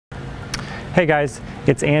Hey guys,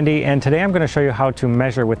 it's Andy, and today I'm going to show you how to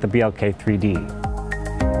measure with the BLK3D.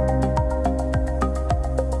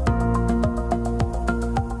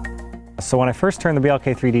 So when I first turn the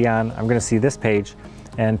BLK3D on, I'm going to see this page,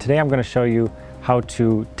 and today I'm going to show you how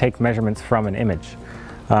to take measurements from an image.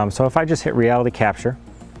 So if I just hit reality capture,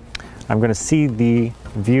 I'm going to see the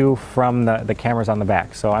view from the cameras on the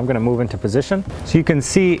back. So I'm going to move into position. So you can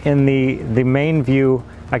see in the main view,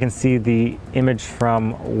 I can see the image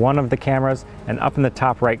from one of the cameras, and up in the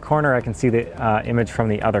top right corner I can see the image from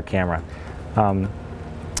the other camera.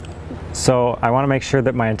 So I want to make sure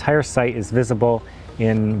that my entire site is visible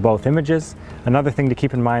in both images. Another thing to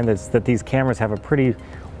keep in mind is that these cameras have a pretty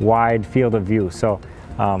wide field of view, so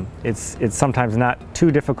it's sometimes not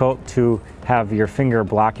too difficult to have your finger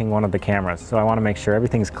blocking one of the cameras. So I want to make sure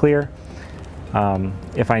everything's clear.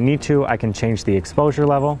 If I need to, I can change the exposure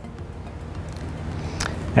level.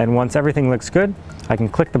 And once everything looks good, I can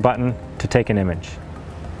click the button to take an image.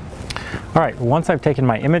 All right, once I've taken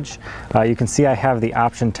my image, you can see I have the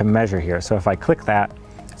option to measure here. So if I click that,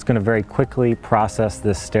 it's going to very quickly process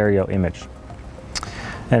this stereo image.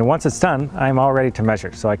 And once it's done, I'm all ready to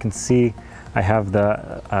measure. So I can see I have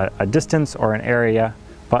a distance or an area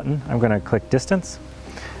button. I'm going to click distance.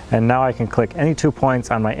 And now I can click any 2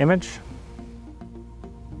 points on my image.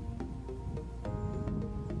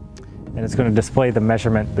 And it's going to display the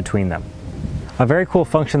measurement between them. A very cool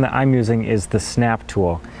function that I'm using is the snap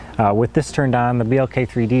tool. With this turned on, the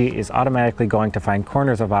BLK3D is automatically going to find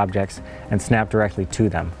corners of objects and snap directly to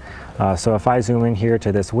them. So if I zoom in here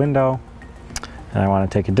to this window and I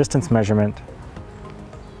want to take a distance measurement,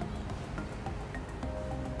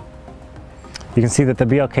 you can see that the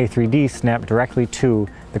BLK3D snapped directly to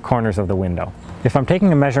the corners of the window. If I'm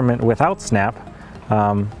taking a measurement without snap,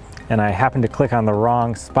 and I happen to click on the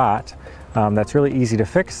wrong spot, that's really easy to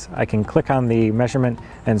fix. I can click on the measurement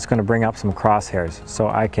and it's going to bring up some crosshairs. So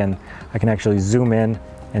I can actually zoom in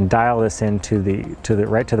and dial this in right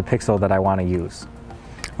to the pixel that I want to use.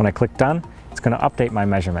 When I click done, it's going to update my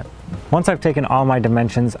measurement. Once I've taken all my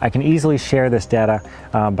dimensions, I can easily share this data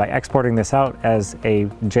by exporting this out as a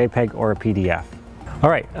JPEG or a PDF. All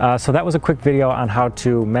right, so that was a quick video on how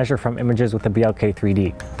to measure from images with the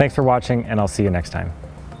BLK3D. Thanks for watching, and I'll see you next time.